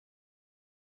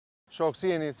Shok, si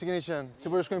jeni, si keni qenë, si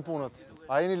për shkojnë punët?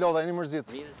 A jeni lodha, a jeni mërzit?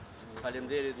 Mirë,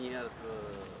 faleminderit një herë për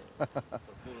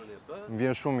punën e bë. Më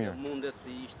vjen shumë mirë. Mundet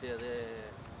të ishte edhe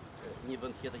një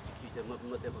vend tjetër që kishte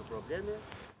më tepër probleme.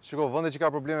 Shiko, vendet që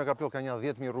ka probleme ka plot, ka një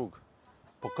 10.000 rrugë.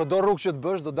 Po këdo rrugë që të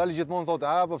bësh, do dalë gjithmonë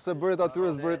thotë, po pse bëret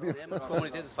atyre, s'bëret një.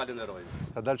 Komunitetit falenderojmë.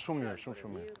 Ka dalë shumë mirë,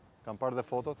 shumë mirë. Kam parë dhe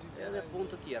fotot. Edhe punë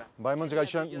të tjera. Mbaj mend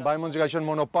që ka qenë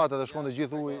monopat edhe shkonte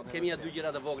gjithë uji. Kemi ja 2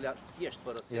 gjëra të vogla thjesht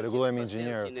për I rregullojmë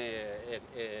inxhinierët.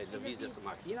 E lëvizjes së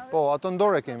makinave. Po, ato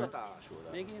ndore kemi.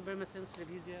 Ne kemi bërë me sens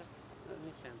lëvizje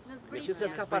një sens.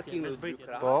 Meqense s'ka parking në 2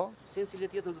 krah. Po. Sensi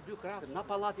let jetë në 2 krah, na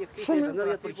pallati e këtij është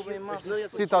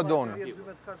 90%. Si ta doni?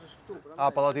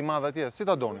 A pallati i madh atje, si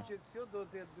ta doni?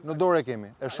 Në dorë kemi.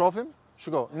 E shohim?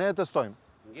 Shiko, ne e testojmë.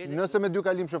 Nëse me 2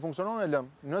 kalimshe funksionon, e lëm.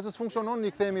 Nëse s'funksionon,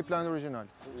 i kthehemi planit origjinal.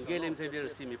 Ngelim të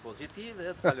vlerësimi pozitiv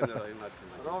dhe të falenderojmë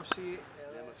maksimalisht.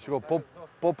 Shiko,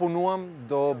 po punuam,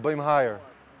 do bëjmë hajër.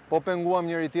 Po penguam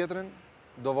njëri-tjetrin,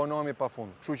 do vonohemi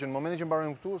pafund. Kështu që në momentin që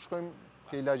mbarojmë këtu, shkojmë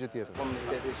ke ilazhe tjetër.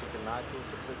 Komuniteti që kënaqur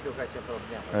sepse kjo ka qenë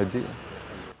problem. E di.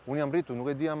 Unë jam rritur,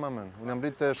 nuk e di jam mamen. Unë jam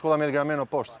rritur te shkolla me Elgrameno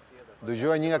poshtë.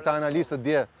 Dëgjoja një nga këta analistët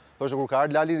dje, thoshte kur ka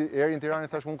ardhur Lali Eri në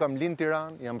Tiranë, thash unë kam lind në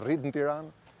Tiranë, jam rrit në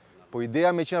Tiranë. Po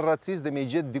ideja me qenë racist dhe me i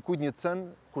gjetë dikujt një cen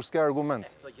kur s'ka argument.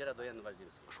 Këto gjëra do jenë në vazhdim.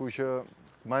 Kështu që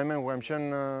më e mend kur kam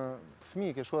qenë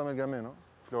fëmijë ke shkolla me Elgrameno,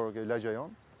 Florë ke lagja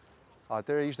jon.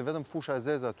 Atëherë ishte vetëm fusha e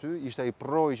zezë aty, ishte ai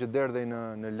proi që derdhej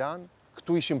në lan.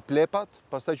 Këtu ishin plepat,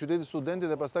 pastaj qyteti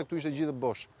studentit dhe pastaj këtu ishte gjithë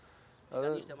bosh.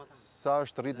 Edhe sa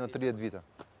është rrit në 30 vite.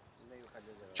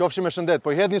 Qofshi me shëndet,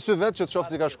 po i hedhni sy vet që të shoh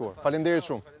si ka shkuar. Faleminderit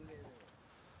shumë.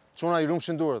 Çuna i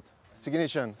lumshin duart. Si keni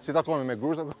qenë? Si takohemi me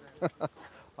grusht apo?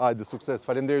 Hajde, sukses.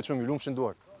 Faleminderit shumë, i lumshin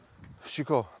duart.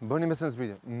 Shiko, bëni me sens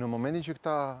zbritje. Në momentin që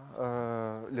këta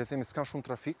le të themi s'kan shumë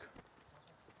trafik,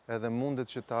 edhe mundet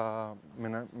që ta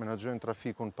menaxhojnë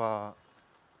trafikun pa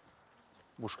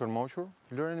u shkërmoqur,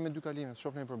 lëreni me 2 kalime,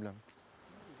 s'shoh një problem.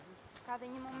 Ka dhe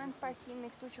një moment parkimi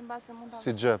këtu që mbase mund ta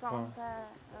Si xhep,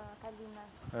 të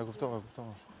kalimet. E kuptova.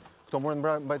 Këto morën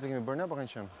mbajtje kemi bërë ne apo kanë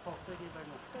qenë? Po, këto kemi bërë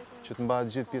ne. Që të mbahet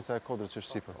gjithë pjesa e kodrës që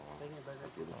është sipër.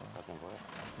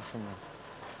 Shumë mirë.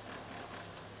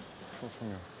 Shumë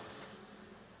mirë.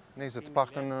 Nëse të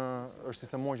paktën është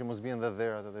sistemuar që mos bien dhe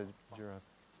dherat edhe gjërat.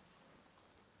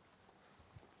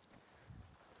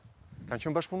 Kanë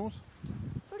qenë bashkëpunues?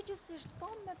 Përgjithsisht po,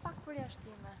 me pak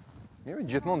përjashtime. Mirë,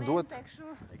 gjithmonë duhet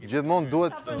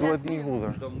një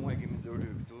hudhër. Çdo muaj kemi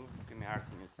ndërhyr këtu, kemi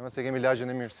ardhur. Nëse se kemi lagjen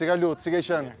e mirë. Si ka lut, si ke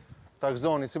qenë?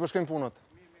 Takzoni, si po shkojnë punët?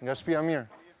 Nga shtëpia mirë.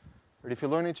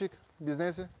 Rifillojnë çik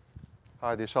biznesi?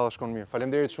 Hajde, inshallah shkon mirë.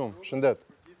 Faleminderit shumë. Shëndet.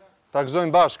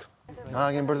 Takzojmë bashk.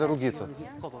 Kemi bërë dhe rrugicat.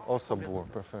 O sa bukur,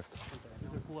 perfekt.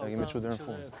 Ja kemi çu deri në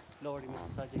fund. Flori me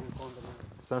sa që kemi kondë.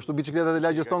 Sa ashtu bicikletat e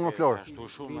lagjes tonë më Flor. Ashtu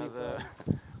shumë edhe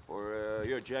por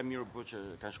jo gjë e mirë po që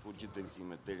kanë shkuar gjithë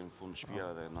degëzimet deri në fund shtëpia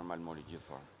dhe normal mori gjithë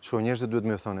fare. Shko, njerëzit duhet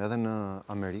më thonë edhe në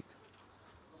Amerikë,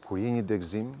 kur je një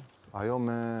degëzim, ajo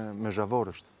me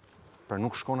zhavor është. Pra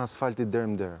nuk shkon asfalti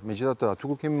deri në derë. Megjithatë, aty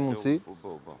ku kemi mundësi,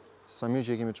 sa mirë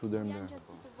që e kemi çu deri në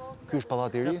derë. Ky është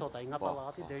pallati i ri? Nga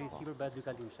pallati deri sipër bëhet 2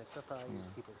 kalimshe. Këtë ai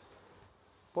sipër.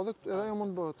 Po edhe ajo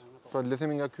mund bëhet. Pra le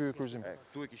themi nga ky kryqëzim.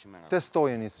 Ktu e kishim nga.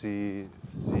 Testojeni si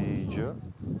gjë.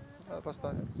 Edhe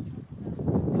pastaj.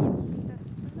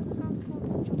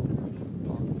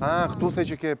 Këtu the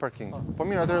që ke parking. Po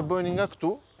mirë, atëherë bëheni nga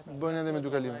këtu, bëheni edhe me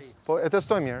 2 kalime. Po e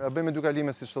testojmë mirë, e bëjmë me 2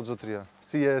 kalime si çdo zotria.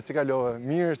 Si kalove?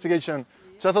 Mirë, si ke qenë?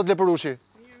 Çfarë thot Leporushi?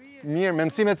 Mirë, me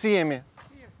mësimet si jemi?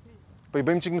 Po i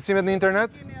bëjmë çik mësimet në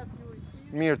internet?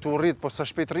 Mirë, tu rrit, po sa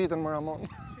shpejt rritën më Ramon.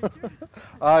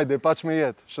 Hajde, paç me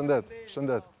jetë.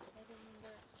 Shëndet.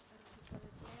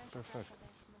 Perfekt.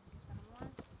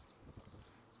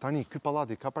 Tani, ky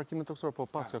pallati ka parkim në toksor, po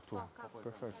pas ka këtu.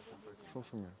 Perfekt.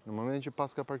 Shumë mirë. Në momentin që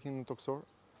pas ka parkim në toksor,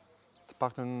 të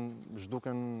paktën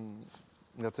zhduken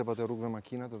nga cepat e rrugëve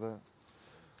makinat dhe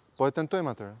po e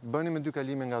tentojmë atëre. Bëni me 2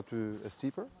 kalime nga aty e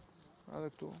sipër,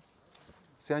 edhe këtu.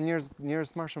 Si janë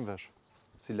njerëz të marrshëm vesh,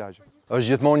 si lagje. Është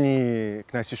gjithmonë një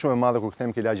kënaqësi shumë e madhe kur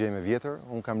kthehem ke lagja ime vjetër.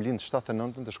 Unë kam lind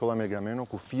 79-ën te shkolla me Elgrameno,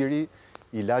 ku firi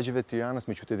i lagjeve të Tiranës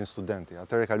me qytetin studenti.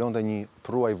 Atëherë kalonte një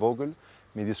prua i vogël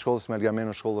midis shkollës me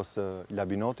Elgrameno, shkollës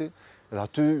Labinoti, dhe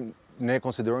aty ne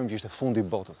konsiderojmë që ishte fundi i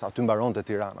botës, aty mbaronte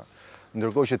Tirana.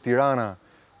 Ndërkohë që Tirana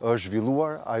është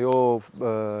zhvilluar, ajo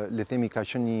le themi ka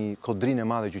qenë një kodrinë e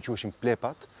madhe që quheshin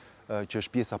plepat, që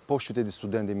është pjesa poshtë qytetit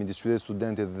studentit, midis qytetit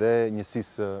studentit dhe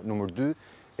njësisë numër 2,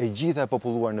 e gjitha e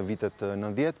populluar në vitet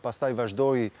 90, pastaj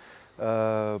vazhdoi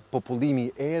popullimi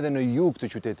edhe në jug të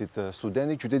qytetit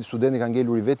studentit. Qyteti studentit ka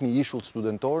ngelur i vetmi ishull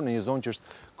studentor në një zonë që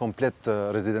është komplet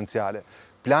rezidenciale.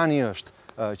 Plani është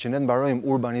që ne të mbarojmë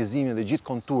urbanizimin dhe gjithë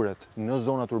konturet në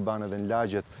zonat urbane dhe në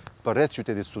lagjet përreth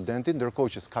qytetit studentit,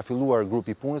 ndërkohë që ka filluar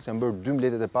grupi punës, janë bërë 2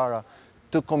 mbledhjet e para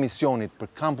të komisionit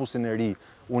për kampusin e ri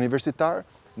universitar,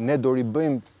 ne do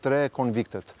ribëjmë 3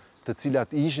 konviktet, të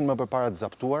cilat ishin më përpara të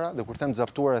zaptuara, dhe kur them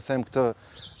zaptuara them këtë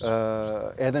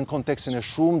edhe në kontekstin e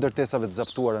shumë ndërtesave të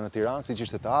zaptuara në Tiranë, siç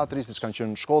ishte Teatri, siç kanë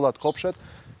qenë shkollat, kopshet,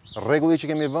 rregulli që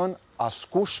kemi vënë,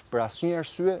 askush për asnjë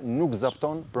arsye nuk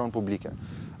zapton pronë publike.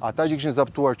 Ata që kishin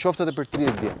zaptuar qoftë edhe për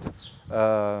 30 vjet,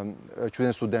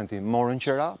 qytetin studenti morën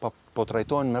qera, po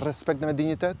trajtohen me respekt dhe me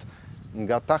dinjitet,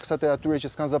 nga taksat e atyre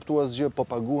që s'kan zaptuar asgjë, po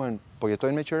paguhen, po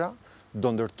jetojnë me qera,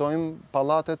 do ndërtojmë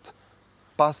pallatet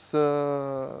pas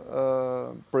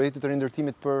projektit të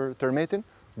rindërtimit për tërmetin,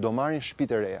 do marrin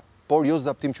shtëpitë e reja. Por jo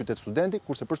zaptim qytet studenti,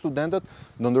 kurse për studentët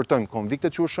do ndërtojmë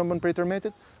konviktet që u shëmbën prej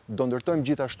tërmetit, do ndërtojmë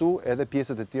gjithashtu edhe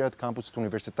pjesët e tjera të kampusit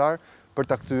universitar për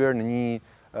ta kthyer në një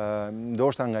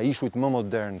ndoshta nga ishujt më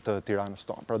modern të Tiranës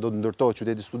tonë. Pra do të ndërtohet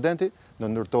qyteti studenti, do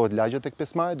ndërtohet lagja tek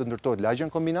 5 Maj, do ndërtohet lagja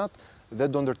në kombinat dhe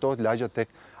do ndërtohet lagja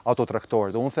tek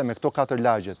autotraktorët. Unë them me këto 4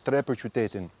 lagje, 3 për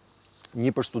qytetin,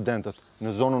 1 për studentët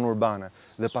në zonën urbane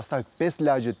dhe pastaj 5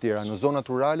 lagje të tjera në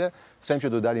zonat rurale, them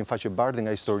që do dalin faqe bardhë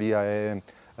nga historia e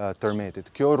tërmetit.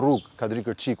 Kjo rrugë Kadri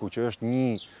Kërçiku, që është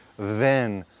një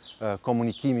ven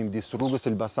komunikimi midis rrugës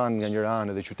Elbasan nga njëra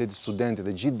anë dhe qytetit studentit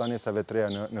dhe gjithë banesave të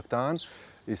reja në këtë anë,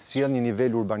 sjell një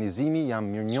nivel urbanizimi, jam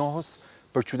mirënjohës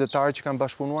për qytetarët që kanë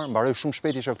bashkëpunuar, mbaroj shumë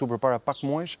shpejt, isha këtu përpara pak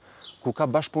muajsh, ku ka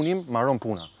bashkëpunim, mbaron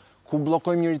puna. Ku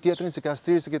bllokojmë njëri-tjetrin si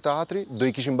Kadri, si Teatri, do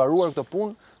i kishim mbaruar këtë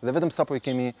punë dhe vetëm sapo i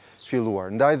kemi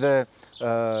filluar. Ndaj dhe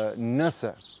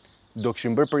nëse do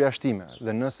kishim bërë përjashtime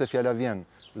dhe nëse fjala vjen,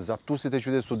 zaptuesit e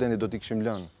qytetit studentit do t'i kishim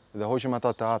lënë dhe hoqim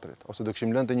ata të Teatrit, ose do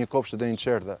kishim lënë të një kopsht dhe një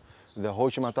qerdhe dhe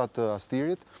hoqim ata të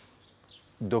Astirit,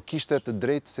 do kishte të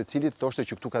drejtë secili të thoshte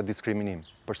që këtu ka diskriminim.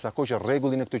 Përsa ko që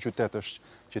rregulli në këtë qytet është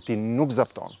që ti nuk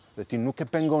zapton dhe ti nuk e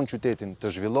pengon qytetin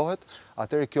të zhvillohet,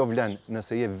 atëherë kjo vlen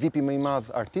nëse je VIP-i më i madh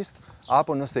artist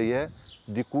apo nëse je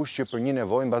dikush që për një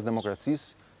nevojë mbas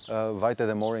demokracisë vajte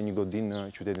dhe more një godin në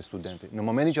qytetin studenti. Në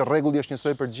momentin që rregulli është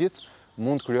njësoj për gjithë,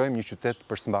 mund të krijojmë një qytet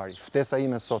përsëmbari. Ftesa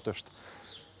ime sot është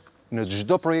në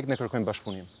çdo projekt ne kërkojmë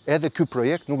bashkëpunim. Edhe ky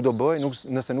projekt nuk do bëhej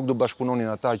nëse nuk do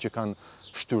bashkëpunonin ata që kanë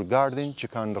shtyr gardhin, që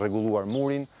kanë rregulluar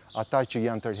murin, ata që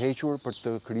janë tërhequr për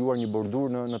të krijuar një bordur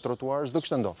në trotuar, s'do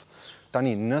kishte ndodhur.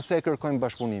 Tani, nëse e kërkojmë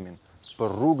bashkëpunimin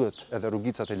për rrugët edhe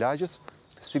rrugicat e lagjes,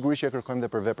 sigurisht që e kërkojmë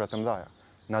dhe për veprat e mëdha.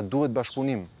 Na duhet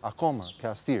bashkëpunim akoma ke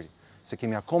Astiri, se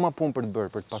kemi akoma punë për të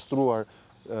bërë, për të pastruar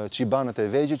çibanët e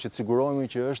vegjël, që të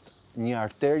sigurohemi që është një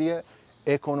arterje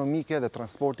ekonomike dhe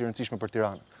transporti i rëndësishme për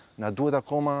Tiranën. Na duhet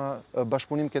akoma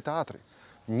bashkëpunim ke Teatri.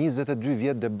 22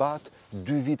 vjet debat,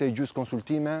 2 vite e gjysmë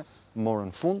konsultime,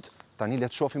 morën fund, tani le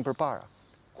të shohim përpara.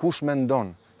 Kush mendon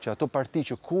që ato parti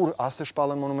që kur as e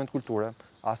shpallën monument kulture,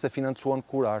 as e financuan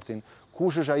kur artin,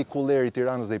 kush është ai kulleri i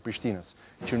Tiranës dhe i Prishtinës,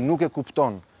 që nuk e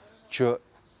kupton që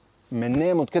me ne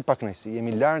mund të ketë pakënaqësi,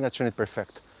 jemi larg nga të qenit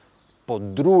perfekt. Po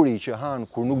druri që han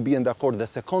kur nuk bien dakord dhe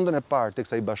sekondën e parë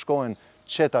teksa i bashkohen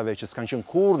çetave që s'kan qenë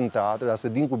kurrë në teatr, as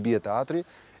e din ku bie teatri,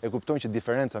 e kuptojnë që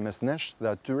diferenca mes nesh dhe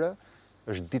atyre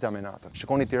është dita me natën.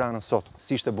 Shikoni Tiranën sot,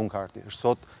 si ishte Bunkarti, është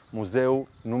sot muzeu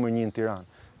numër 1 në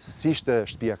Tiranë, si ishte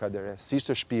shtëpia Kadere, si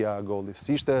ishte shtëpia Agolli,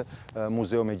 si ishte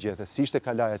muzeu me gjethe, si ishte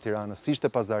kalaja e Tiranës, si ishte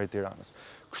pazari i Tiranës.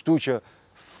 Kështu që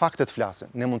faktet flasin.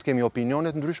 Ne mund të kemi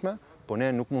opinionet ndryshme, po ne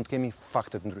nuk mund të kemi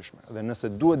faktet ndryshme. Dhe nëse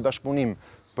duhet bashkëpunim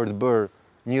për të bërë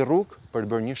një rrugë, për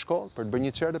të bërë një shkollë, për të bërë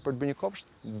një qerdhe, për të bërë një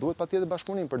kopsht, duhet patjetër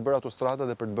bashkëpunim për të bërë autostrada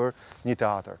dhe për të bërë një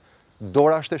teatr.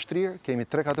 Dora është e shtrirë, kemi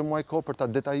 3-4 muaj kohë për ta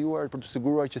detajuar, për të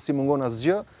siguruar që si mungon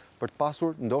asgjë, për të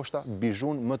pasur ndoshta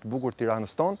bizhun më të bukur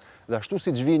Tiranës tonë, dhe ashtu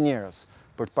siç vijnë njerëz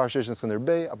për të parë sheshin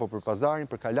Skënderbej apo për pazarin,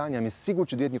 për Kalan, jam i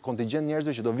sigurt që do jetë një kontingjent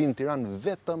njerëzve që do vinë në Tiranë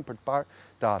vetëm për të parë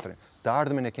teatrin. Të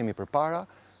ardhmen e kemi përpara,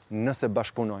 nëse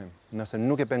bashkëpunojmë, nëse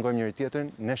nuk e pengojmë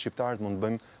njëri-tjetrin, ne shqiptarët mund të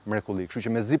bëjmë mrekulli. Kështu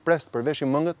që mezi prest përveshim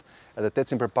mëngët edhe të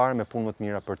ecim përpara me punë më të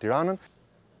mira për Tiranën.